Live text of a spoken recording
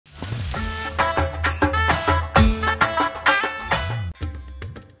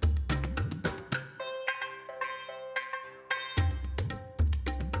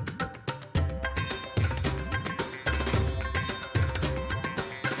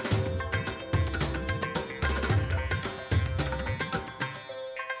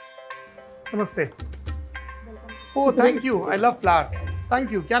नमस्ते। Oh thank you, I love flowers.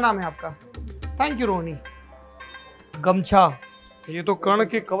 Thank you. क्या नाम है आपका? Thank you Rohini. गमछा, ये तो कर्ण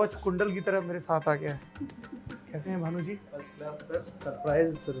के कवच कुंडल की तरह मेरे साथ आ गया है। कैसे हैं भानु जी? First class sir.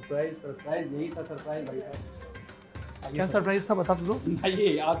 Surprise surprise surprise, यही था सरप्राइज भाई साहब। क्या सरप्राइज था बता दो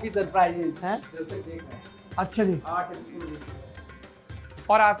भाई आप ही सरप्राइज हैं। जैसे केक है। अच्छा जी। 8 एप्रिल।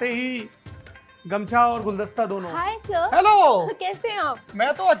 और आते ही गमछा और गुलदस्ता दोनों। Hi sir. हेलो। कैसे हैं आप?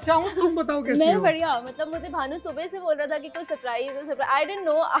 मैं तो अच्छा हूँ, तुम बताओ कैसी मैं हो? बढ़िया। मतलब मुझे भानु सुबह से बोल रहा था कि कोई सरप्राइज है, सरप्राइज। आई डिडंट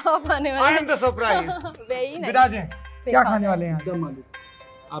नो आप आने वाले I am the surprise. Very nice. विराज हैं, क्या खाने वाले हैं? एकदम आलू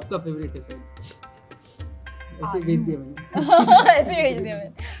आपका फेवरेट है सर। ऐसे भेज दिया मैंने। ऐसे भेज दिया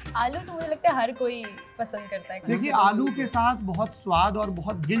मैंने। आलू तो मुझे लगता है हर कोई पसंद करता है। देखिए, आलू के साथ बहुत स्वाद और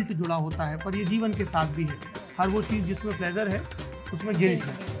बहुत गिल्ट जुड़ा होता है, पर ये जीवन के साथ भी है। हर वो चीज़ जिसमें प्लेजर है उसमें गिल्ट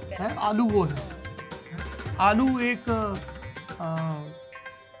है। आलू वो है। आलू एक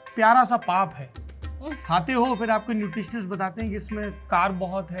प्यारा सा पाप है। खाते हो फिर आपके न्यूट्रिशनिस्ट बताते हैं कि इसमें कार्ब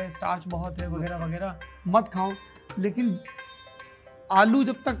बहुत है, स्टार्च बहुत है, वगैरह वगैरह, मत खाओ। लेकिन आलू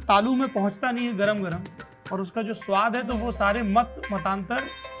जब तक तालू में पहुंचता नहीं है गरम गरम, और उसका जो स्वाद है, तो वो सारे मतांतर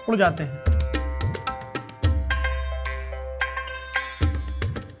उड़ जाते हैं।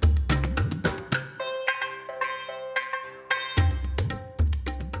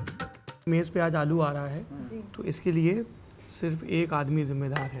 मेज पे आज आलू आ रहा है, तो इसके लिए सिर्फ एक आदमी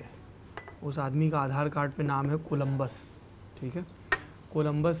जिम्मेदार है। उस आदमी का आधार कार्ड पे नाम है कोलंबस। ठीक है,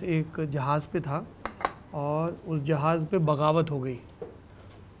 कोलंबस एक जहाज़ पे था और उस जहाज़ पे बगावत हो गई,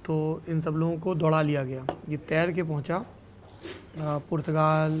 तो इन सब लोगों को दौड़ा लिया गया। ये तैर के पहुंचा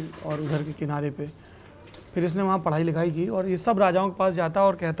पुर्तगाल और उधर के किनारे पे। फिर इसने वहाँ पढ़ाई लिखाई की और ये सब राजाओं के पास जाता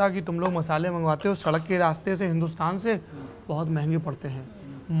और कहता कि तुम लोग मसाले मंगवाते हो सड़क के रास्ते से हिंदुस्तान से, बहुत महंगे पड़ते हैं,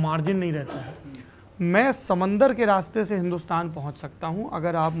 मार्जिन नहीं रहता है। मैं समंदर के रास्ते से हिंदुस्तान पहुंच सकता हूं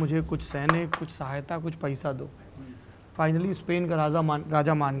अगर आप मुझे कुछ सैनिक, कुछ सहायता, कुछ पैसा दो। फाइनली स्पेन का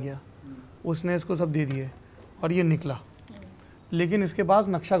राजा मान गया। उसने इसको सब दे दिए और ये निकला। लेकिन इसके पास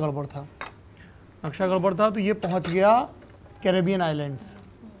नक्शा गड़बड़ था, तो ये पहुंच गया कैरेबियन आइलैंड्स,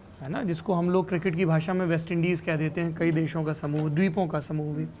 है ना, जिसको हम लोग क्रिकेट की भाषा में वेस्ट इंडीज़ कह देते हैं, कई देशों का समूह, द्वीपों का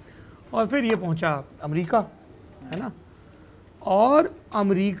समूह भी। और फिर ये पहुंचा अमेरिका, है ना। और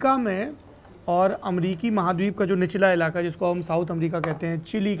अमेरिका में, और अमेरिकी महाद्वीप का जो निचला इलाका जिसको हम साउथ अमेरिका कहते हैं,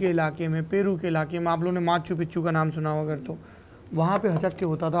 चिली के इलाके में, पेरू के इलाके में, आप लोगों ने माचू पिच्चू का नाम सुना हो अगर, तो वहाँ पे हचक के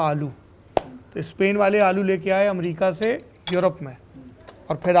होता था आलू। तो स्पेन वाले आलू लेके आए अमेरिका से यूरोप में,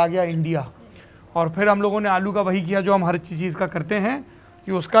 और फिर आ गया इंडिया। और फिर हम लोगों ने आलू का वही किया जो हम हर चीज़ का करते हैं,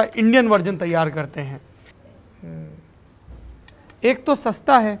 कि उसका इंडियन वर्जन तैयार करते हैं। एक तो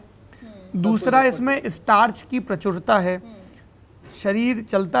सस्ता है, दूसरा इसमें स्टार्च की प्रचुरता है, शरीर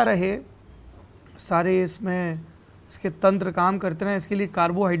चलता रहे, सारे इसमें इसके तंत्र काम करते रहें, इसके लिए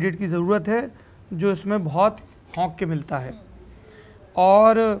कार्बोहाइड्रेट की ज़रूरत है जो इसमें बहुत हौंक के मिलता है।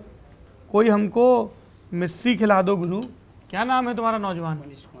 और कोई हमको मिस्सी खिला दो गुरु। क्या नाम है तुम्हारा नौजवान?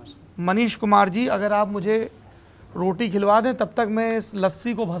 मनीष कुमार जी, अगर आप मुझे रोटी खिलवा दें तब तक मैं इस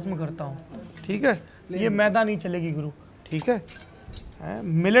लस्सी को भस्म करता हूँ। ठीक है, ये मैदा नहीं चलेगी गुरु। ठीक है,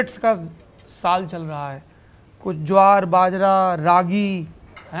 मिलेट्स का साल चल रहा है, कुछ ज्वार, बाजरा, रागी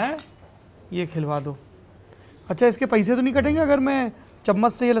हैं, ये खिलवा दो। अच्छा, इसके पैसे तो नहीं कटेंगे अगर मैं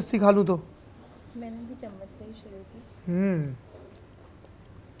चम्मच से ये लस्सी खा लूँ तो? मैंने भी चम्मच से ही शुरू की।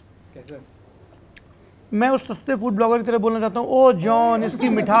 कैसे? मैं उस सस्ते फूड ब्लॉगर की तरह बोलना चाहता हूँ, ओ जॉन, इसकी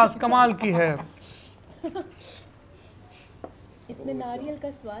मिठास कमाल की है। इसमें नारियल का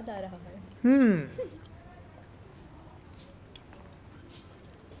स्वाद आ रहा है।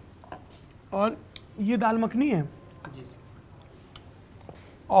 और ये दाल मखनी है।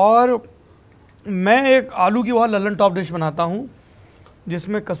 और मैं एक आलू की बहुत लल्लन टॉप डिश बनाता हूँ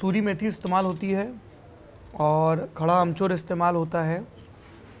जिसमें कसूरी मेथी इस्तेमाल होती है और खड़ा अमचूर इस्तेमाल होता है,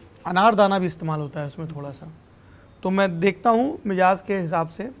 अनारदाना भी इस्तेमाल होता है उसमें थोड़ा सा। तो मैं देखता हूँ मिजाज के हिसाब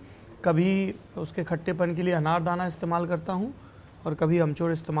से, कभी उसके खट्टेपन के लिए अनारदाना इस्तेमाल करता हूँ और कभी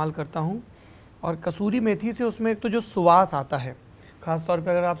अमचूर इस्तेमाल करता हूँ। और कसूरी मेथी से उसमें एक तो जो सुवास आता है, ख़ास तौर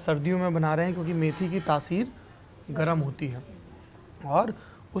पे अगर आप सर्दियों में बना रहे हैं, क्योंकि मेथी की तासीर गर्म होती है। और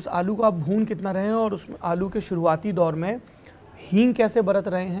उस आलू को आप भून कितना रहे हैं, और उसमें आलू के शुरुआती दौर में हींग कैसे बरत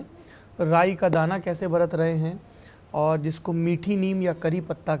रहे हैं, राई का दाना कैसे बरत रहे हैं, और जिसको मीठी नीम या करी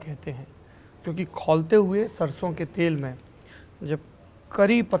पत्ता कहते हैं, क्योंकि खौलते हुए सरसों के तेल में जब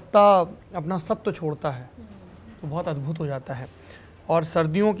करी पत्ता अपना सत्व छोड़ता है तो बहुत अद्भुत हो जाता है। और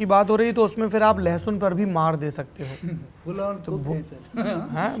सर्दियों की बात हो रही तो उसमें फिर आप लहसुन पर भी मार दे सकते हो। तो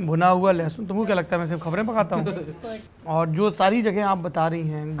भुना हुआ लहसुन। तुमको क्या लगता है मैं सिर्फ खबरें पकाता हूँ? और जो सारी जगह आप बता रही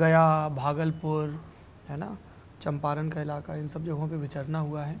हैं, गया, भागलपुर, है ना, चंपारण का इलाका, इन सब जगहों पे विचरना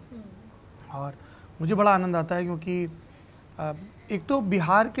हुआ है। और मुझे बड़ा आनंद आता है क्योंकि एक तो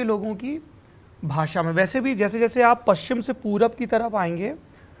बिहार के लोगों की भाषा में, वैसे भी जैसे जैसे आप पश्चिम से पूरब की तरफ आएंगे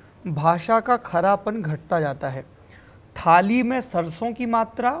भाषा का खरापन घटता जाता है। थाली में सरसों की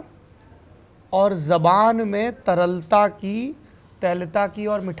मात्रा और ज़बान में तरलता की, तैलता की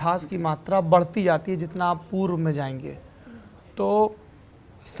और मिठास की मात्रा बढ़ती जाती है जितना आप पूर्व में जाएंगे। तो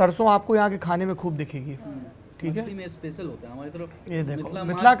सरसों आपको यहाँ के खाने में खूब दिखेगी। ठीक है, मछली में स्पेशल होता है हमारी तरफ। ये देखो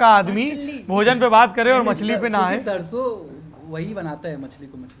मिथिला का आदमी भोजन पे बात करे और मछली पे ना आए। सरसों वही बनाता है मछली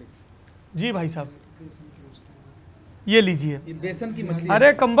को। मछली जी भाई साहब, ये लीजिए। ये बेसन की मछली।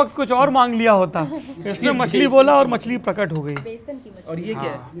 अरे कमबख्त कुछ और मांग लिया होता, इसमें मछली बोला और मछली प्रकट हो गई। बेसन की मछली। और ये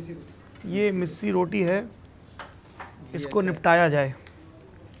क्या है? ये मिस्सी रोटी है, इसको निपटाया जाए।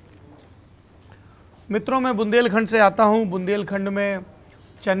 मित्रों, मैं बुंदेलखंड से आता हूँ। बुंदेलखंड में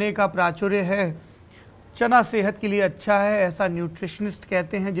चने का प्राचुर्य है। चना सेहत के लिए अच्छा है, ऐसा न्यूट्रिशनिस्ट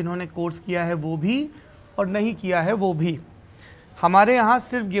कहते हैं, जिन्होंने कोर्स किया है वो भी और नहीं किया है वो भी। हमारे यहाँ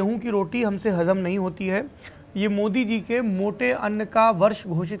सिर्फ गेहूं की रोटी हमसे हजम नहीं होती है। ये मोदी जी के मोटे अन्न का वर्ष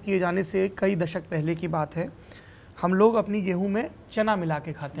घोषित किए जाने से कई दशक पहले की बात है। हम लोग अपनी गेहूं में चना मिला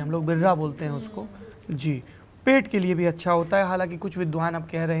के खाते हैं, हम लोग बिर्रा बोलते हैं उसको जी। पेट के लिए भी अच्छा होता है। हालांकि कुछ विद्वान अब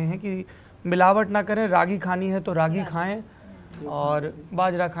कह रहे हैं कि मिलावट ना करें, रागी खानी है तो रागी खाएं और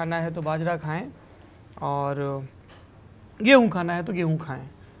बाजरा खाना है तो बाजरा खाएं और गेहूं खाना है तो गेहूं खाएं।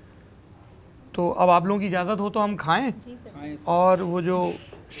 तो अब आप लोगों की इजाज़त हो तो हम खाएं और वो जो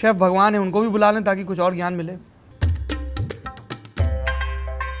शेफ भगवान है उनको भी बुला लें ताकि कुछ और ज्ञान मिले।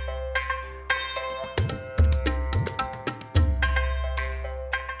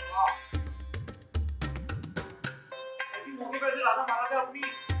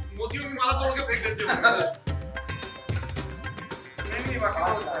 मोतियों की माला तोड़ के फेंक देते हो।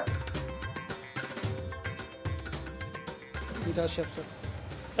 Chef sir.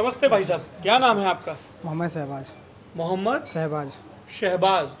 नमस्ते भाई साहब, क्या नाम है आपका? मोहम्मद शहबाज। मोहम्मद शहबाज।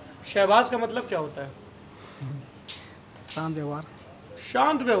 शहबाज। शहबाज का मतलब क्या होता है? शांत व्यवहार।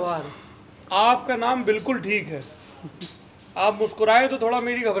 शांत व्यवहार। आपका नाम बिल्कुल ठीक है। आप मुस्कुराए तो थोड़ा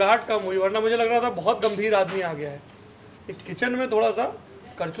मेरी घबराहट कम हुई, वरना मुझे लग रहा था बहुत गंभीर आदमी आ गया है। एक किचन में थोड़ा सा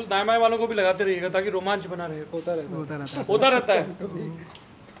करछुल दाएं बाएं वालों को भी लगाते रहिएगा ताकि रोमांच बना रहे। होता रहता है।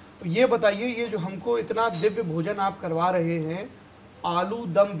 ये बताइए, ये जो हमको इतना दिव्य भोजन आप करवा रहे हैं, आलू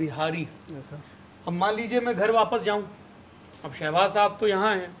दम बिहारी, अब मान लीजिए मैं घर वापस जाऊं, अब शहबाज साहब तो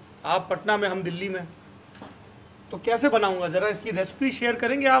यहाँ हैं, आप पटना में, हम दिल्ली में, तो कैसे बनाऊंगा? जरा इसकी रेसिपी शेयर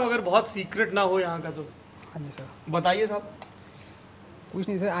करेंगे आप, अगर बहुत सीक्रेट ना हो यहाँ का तो। हाँ जी सर। बताइए साहब। कुछ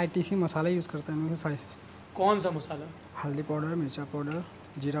नहीं सर, ITC मसाला यूज़ करते हैं सारी। कौन सा मसाला? हल्दी पाउडर, मिर्चा पाउडर,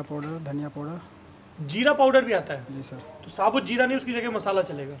 जीरा पाउडर, धनिया पाउडर। जीरा पाउडर भी आता है? जी सर। तो साबुत जीरा नहीं, उसकी जगह मसाला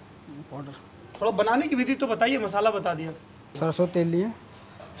चलेगा? पाउडर। थोड़ा बनाने की विधि तो बताइए, मसाला बता दिया। सरसों तेल लिए,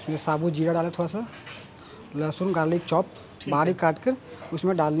 उसमें साबुत जीरा डाले, थोड़ा सा लहसुन गार्लिक चॉप बारीक काट कर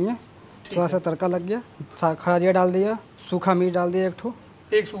उसमें डाल लिए, थोड़ा सा तड़का लग गया, खड़ा जीरा डाल दिया, सूखा मिर्च डाल दिया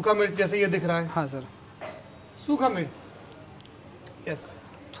एक सूखा मिर्च जैसे ये दिख रहा है। हाँ सर। सूखा मिर्च, यस।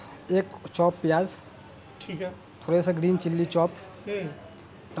 एक चॉप प्याज, ठीक है। थोड़े सा green chilli chop,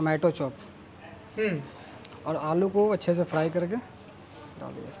 tomato chop, और आलू को अच्छे से फ्राई करके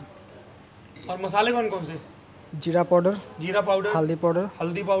डाल दिया सर। और मसाले कौन कौन से? जीरा पाउडर, हल्दी पाउडर,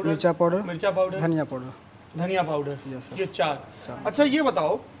 मिर्चा पाउडर, धनिया पाउडर, ये चार। अच्छा ये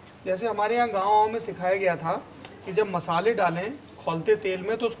बताओ, जैसे हमारे यहाँ गाँव में सिखाया गया था कि जब मसाले डालें खौलते तेल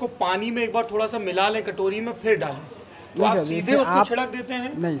में तो उसको पानी में एक बार थोड़ा सा मिला लें कटोरी में, फिर डालें। तो आप सीधे उसको छिड़क देते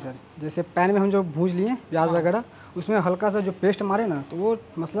हैं? नहीं सर, जैसे पैन में हम जो भूज लिए प्याज वगैरह, उसमें हल्का सा जो पेस्ट मारे ना तो वो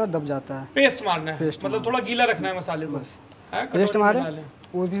मसाला दब जाता है। पेस्ट मारना है, मतलब थोड़ा गीला रखना है मसाले को। बस पेस्ट मारे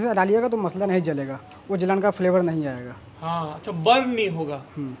वो भी से डालिएगा तो मसाला नहीं जलेगा, वो जलन का फ्लेवर नहीं आएगा। हाँ, अच्छा, बर्न नहीं होगा।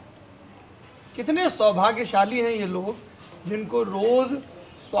 कितने सौभाग्यशाली हैं ये लोग जिनको रोज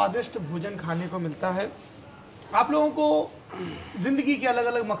स्वादिष्ट भोजन खाने को मिलता है। आप लोगों को जिंदगी के अलग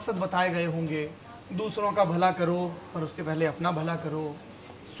अलग मकसद बताए गए होंगे, दूसरों का भला करो पर उसके पहले अपना भला करो,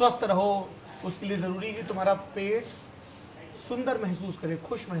 स्वस्थ रहो, उसके लिए ज़रूरी है तुम्हारा पेट सुंदर महसूस करे,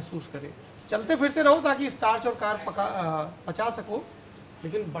 खुश महसूस करे, चलते फिरते रहो ताकि स्टार्च और कार्ब पचा सको,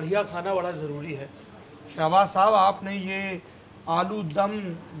 लेकिन बढ़िया खाना बड़ा ज़रूरी है। शहबाज साहब, आपने ये आलू दम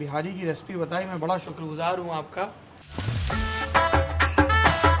बिहारी की रेसिपी बताई, मैं बड़ा शुक्रगुजार हूँ आपका।